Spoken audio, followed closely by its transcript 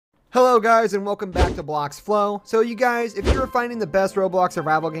Hello guys and welcome back to Blox Flow. So you guys, if you're finding the best Roblox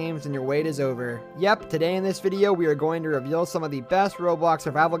survival games, then your wait is over. Yep, today in this video we are going to reveal some of the best Roblox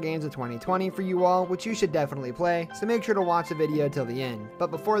survival games of 2020 for you all, which you should definitely play, so make sure to watch the video till the end.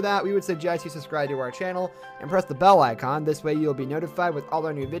 But before that, we would suggest you subscribe to our channel and press the bell icon. This way you'll be notified with all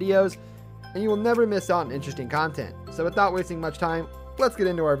our new videos and you will never miss out on interesting content. So without wasting much time, let's get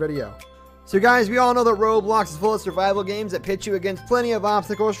into our video. So guys, we all know that Roblox is full of survival games that pit you against plenty of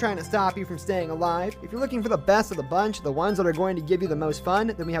obstacles trying to stop you from staying alive. If you're looking for the best of the bunch, the ones that are going to give you the most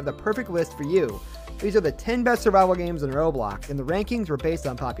fun, then we have the perfect list for you. These are the 10 best survival games in Roblox, and the rankings were based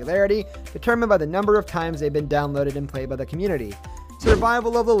on popularity, determined by the number of times they've been downloaded and played by the community.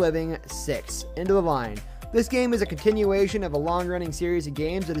 Survival of the Living 6, Into the Line. This game is a continuation of a long-running series of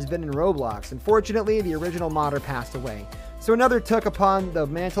games that has been in Roblox. Unfortunately, the original modder passed away, so another took upon the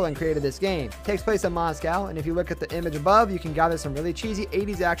mantle and created this game. It takes place in Moscow, and if you look at the image above, you can gather some really cheesy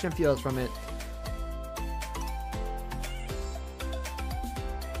 80s action feels from it.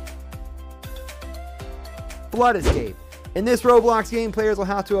 Flood Escape. In this Roblox game, players will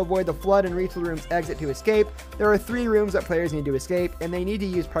have to avoid the flood and reach the room's exit to escape. There are 3 rooms that players need to escape, and they need to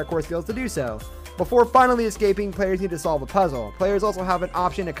use parkour skills to do so. Before finally escaping, players need to solve a puzzle. Players also have an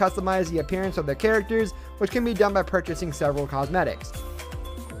option to customize the appearance of their characters, which can be done by purchasing several cosmetics.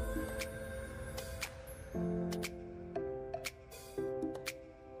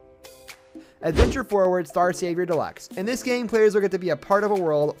 Adventure Forward Star Savior Deluxe. In this game, players will get to be a part of a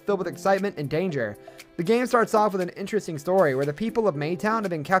world filled with excitement and danger. The game starts off with an interesting story where the people of Maytown have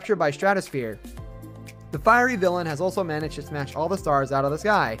been captured by Stratosphere. The fiery villain has also managed to smash all the stars out of the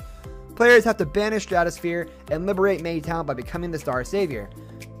sky. Players have to banish Stratosphere and liberate Maytown by becoming the Star Savior.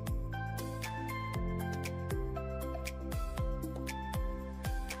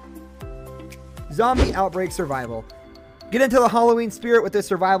 Zombie Outbreak Survival. Get into the Halloween spirit with this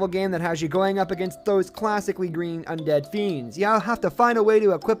survival game that has you going up against those classically green undead fiends. You'll have to find a way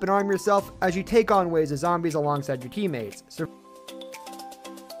to equip and arm yourself as you take on waves of zombies alongside your teammates.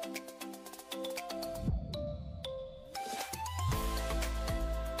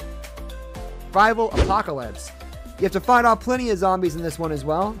 Survival Apocalypse. You have to fight off plenty of zombies in this one as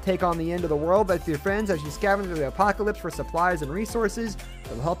well. Take on the end of the world with your friends as you scavenge through the apocalypse for supplies and resources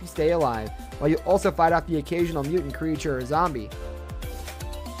that will help you stay alive, while you also fight off the occasional mutant creature or zombie.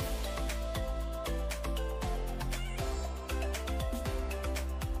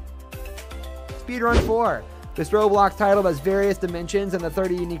 Speedrun 4. This Roblox title has various dimensions and the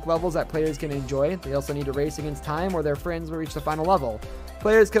 30 unique levels that players can enjoy. They also need to race against time or their friends will reach the final level.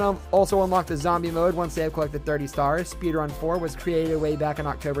 Players can also unlock the zombie mode once they have collected 30 stars. Speedrun 4 was created way back in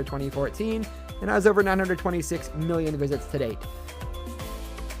October 2014 and has over 926 million visits to date.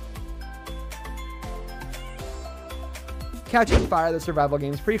 Catching Fire, the survival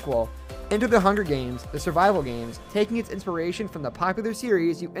games prequel. Enter the Hunger Games, the survival games. Taking its inspiration from the popular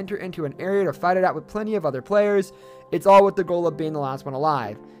series, you enter into an area to fight it out with plenty of other players. It's all with the goal of being the last one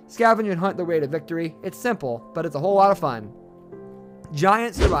alive. Scavenge and hunt the way to victory. It's simple, but it's a whole lot of fun.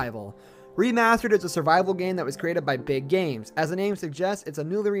 Giant Survival. Remastered is a survival game that was created by Big Games. As the name suggests, it's a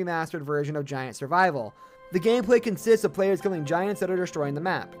newly remastered version of Giant Survival. The gameplay consists of players killing giants that are destroying the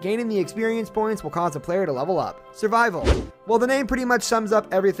map. Gaining the experience points will cause a player to level up. Survival. Well, the name pretty much sums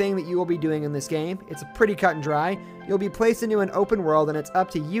up everything that you will be doing in this game. It's pretty cut and dry. You'll be placed into an open world and it's up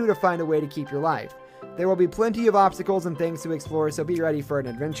to you to find a way to keep your life. There will be plenty of obstacles and things to explore, so be ready for an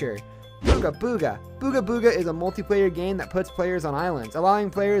adventure. Booga Booga. Booga Booga is a multiplayer game that puts players on islands, allowing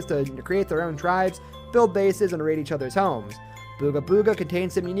players to create their own tribes, build bases, and raid each other's homes. Booga Booga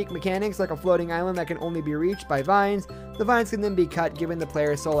contains some unique mechanics like a floating island that can only be reached by vines. The vines can then be cut, giving the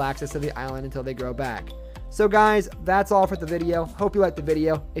player sole access to the island until they grow back. So guys, that's all for the video. Hope you liked the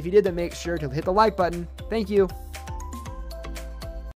video. If you did, then make sure to hit the like button. Thank you.